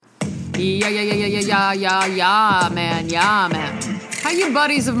Yeah, man. How you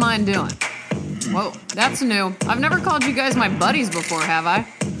buddies of mine doing? Whoa, that's new. I've never called you guys my buddies before, have I?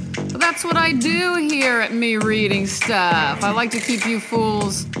 But that's what I do here at Me Reading Stuff. I like to keep you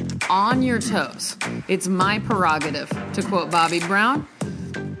fools on your toes. It's my prerogative, to quote Bobby Brown.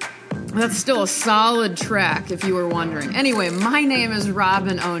 That's still a solid track, if you were wondering. Anyway, my name is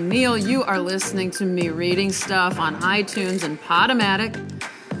Robin O'Neill. You are listening to Me Reading Stuff on iTunes and Podomatic.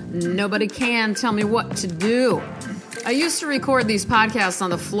 Nobody can tell me what to do. I used to record these podcasts on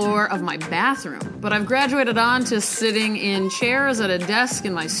the floor of my bathroom, but I've graduated on to sitting in chairs at a desk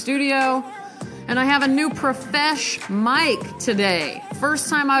in my studio, and I have a new profesh mic today. First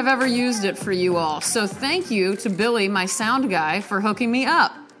time I've ever used it for you all, so thank you to Billy, my sound guy, for hooking me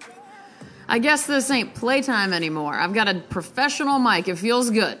up. I guess this ain't playtime anymore. I've got a professional mic. It feels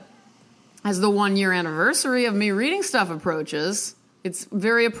good. As the 1-year anniversary of Me Reading Stuff approaches, it's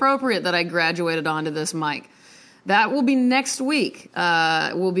very appropriate that I graduated onto this mic. That will be next week.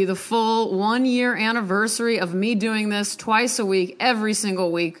 It will be the full 1-year anniversary of me doing this twice a week, every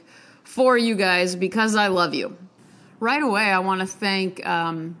single week, for you guys, because I love you. Right away, I want to thank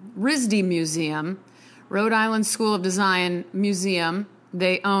RISD Museum, Rhode Island School of Design Museum.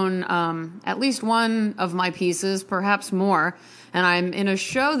 They own at least one of my pieces, perhaps more, and I'm in a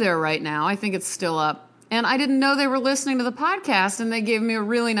show there right now. I think it's still up. And I didn't know they were listening to the podcast, and they gave me a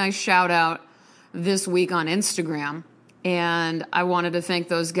really nice shout-out this week on Instagram. And I wanted to thank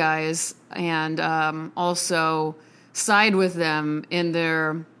those guys and also side with them in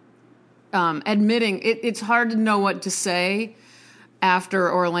their admitting it's hard to know what to say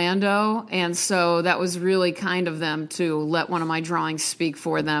after Orlando, and so that was really kind of them to let one of my drawings speak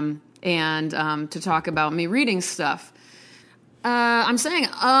for them and to talk about me reading stuff. I'm saying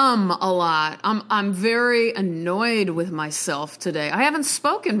a lot. I'm very annoyed with myself today. I haven't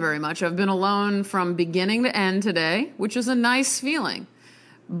spoken very much. I've been alone from beginning to end today, which is a nice feeling.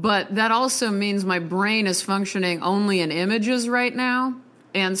 But that also means my brain is functioning only in images right now.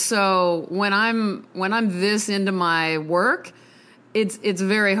 And so when I'm this into my work, it's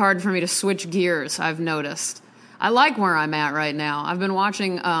very hard for me to switch gears, I've noticed. I like where I'm at right now. I've been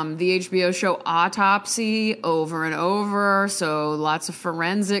watching the HBO show Autopsy over and over, so lots of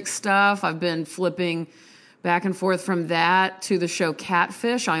forensic stuff. I've been flipping back and forth from that to the show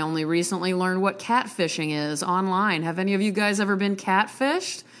Catfish. I only recently learned what catfishing is online. Have any of you guys ever been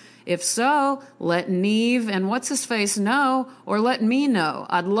catfished? If so, let Neve and What's-His-Face know, or let me know.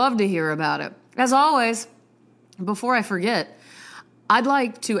 I'd love to hear about it. As always, before I forget, I'd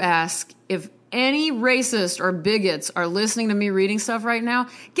like to ask if any racist or bigots are listening to me reading stuff right now,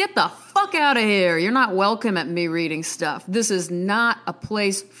 get the fuck out of here. You're not welcome at me reading stuff. This is not a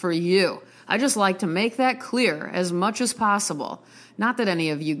place for you. I just like to make that clear as much as possible. Not that any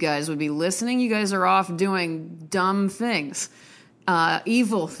of you guys would be listening. You guys are off doing dumb things,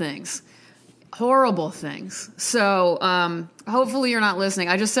 evil things, horrible things. So hopefully you're not listening.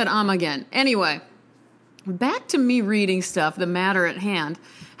 I just said again. Anyway, back to me reading stuff, the matter at hand.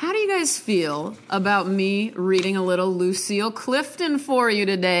 How do you guys feel about me reading a little Lucille Clifton for you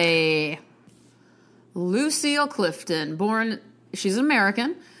today? Lucille Clifton, she's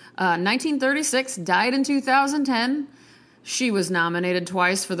American, 1936, died in 2010. She was nominated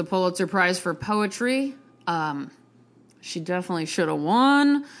twice for the Pulitzer Prize for Poetry. She definitely should have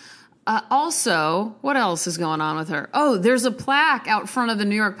won. Also, what else is going on with her? Oh, there's a plaque out front of the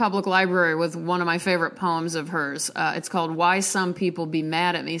New York Public Library with one of my favorite poems of hers. It's called Why Some People Be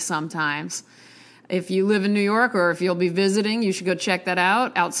Mad at Me Sometimes. If you live in New York or if you'll be visiting, you should go check that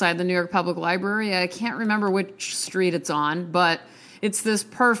out outside the New York Public Library. I can't remember which street it's on, but it's this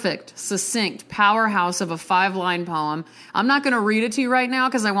perfect, succinct powerhouse of a 5-line poem. I'm not going to read it to you right now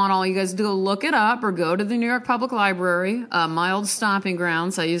because I want all you guys to go look it up or go to the New York Public Library, my old stomping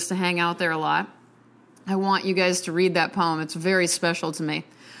grounds. I used to hang out there a lot. I want you guys to read that poem. It's very special to me.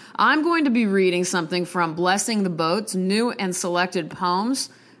 I'm going to be reading something from Blessing the Boat's New and Selected Poems,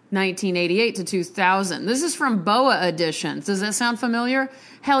 1988 to 2000. This is from BOA Editions. Does that sound familiar?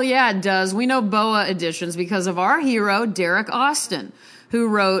 Hell yeah, it does. We know BOA Editions because of our hero, Derek Austin, who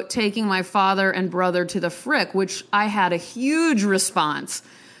wrote Taking My Father and Brother to the Frick, which I had a huge response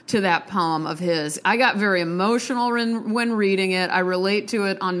to that poem of his. I got very emotional when reading it. I relate to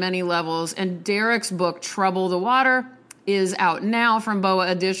it on many levels. And Derek's book, Trouble the Water, is out now from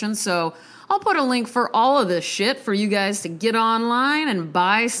BOA Editions, so I'll put a link for all of this shit for you guys to get online and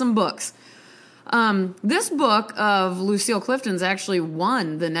buy some books. This book of Lucille Clifton's actually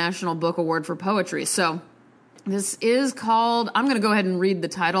won the National Book Award for Poetry. So this is called, I'm going to go ahead and read the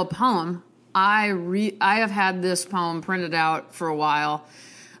title poem. I have had this poem printed out for a while.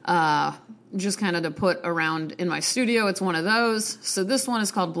 just kind of to put around in my studio. It's one of those. So this one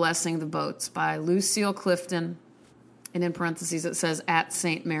is called Blessing the Boats by Lucille Clifton. And in parentheses it says, at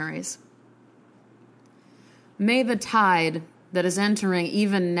St. Mary's. May the tide that is entering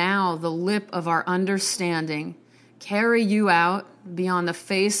even now the lip of our understanding carry you out beyond the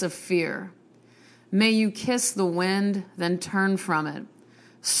face of fear. May you kiss the wind, then turn from it,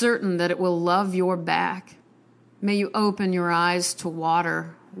 certain that it will love your back. May you open your eyes to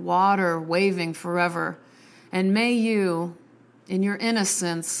water, water waving forever. And may you, in your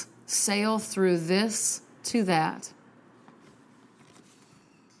innocence, sail through this to that.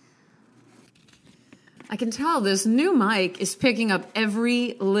 I can tell this new mic is picking up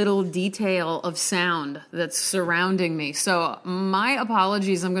every little detail of sound that's surrounding me. So my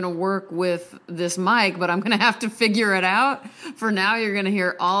apologies, I'm going to work with this mic, but I'm going to have to figure it out. For now, you're going to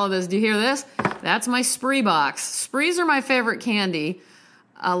hear all of this. Do you hear this? That's my spree box. Sprees are my favorite candy.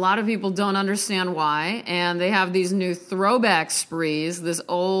 A lot of people don't understand why, and they have these new throwback sprees, this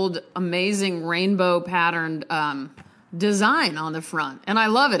old, amazing rainbow patterned design on the front, and I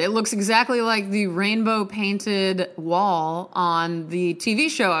love it. It looks exactly like the rainbow painted wall on the TV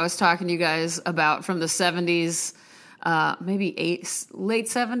show I was talking to you guys about from the 70s, maybe late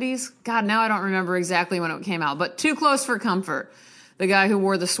 70s. God, now I don't remember exactly when it came out, but Too Close for Comfort, the guy who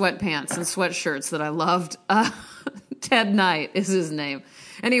wore the sweatpants and sweatshirts that I loved. Ted Knight is his name.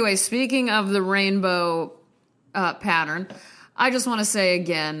 Anyway, speaking of the rainbow pattern, I just want to say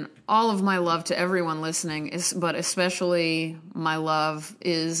again, all of my love to everyone listening, but especially my love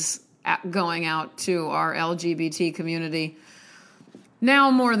is going out to our LGBT community. Now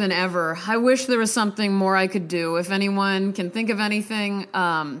more than ever, I wish there was something more I could do. If anyone can think of anything,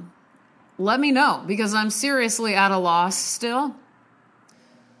 let me know, because I'm seriously at a loss still.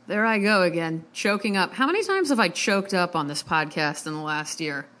 There I go again, choking up. How many times have I choked up on this podcast in the last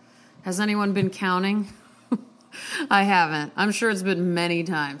year? Has anyone been counting? I haven't. I'm sure it's been many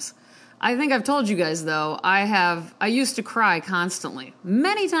times. I think I've told you guys, though, I used to cry constantly,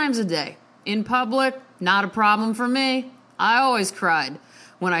 many times a day. In public, not a problem for me. I always cried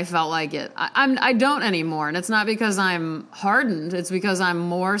when I felt like it. I don't anymore, and it's not because I'm hardened. It's because I'm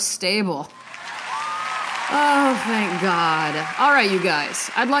more stable. Oh, thank God. All right, you guys.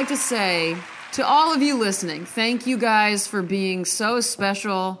 I'd like to say to all of you listening, thank you guys for being so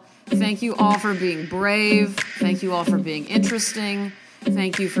special. Thank you all for being brave. Thank you all for being interesting.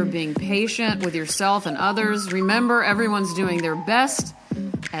 Thank you for being patient with yourself and others. Remember, everyone's doing their best,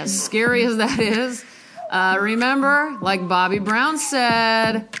 as scary as that is. Remember, like Bobby Brown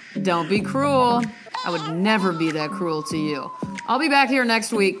said, don't be cruel. I would never be that cruel to you. I'll be back here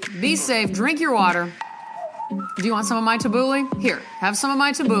next week. Be safe. Drink your water. Do you want some of my tabbouleh? Here, have some of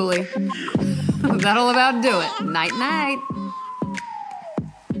my tabbouleh. That'll about do it. Night, night.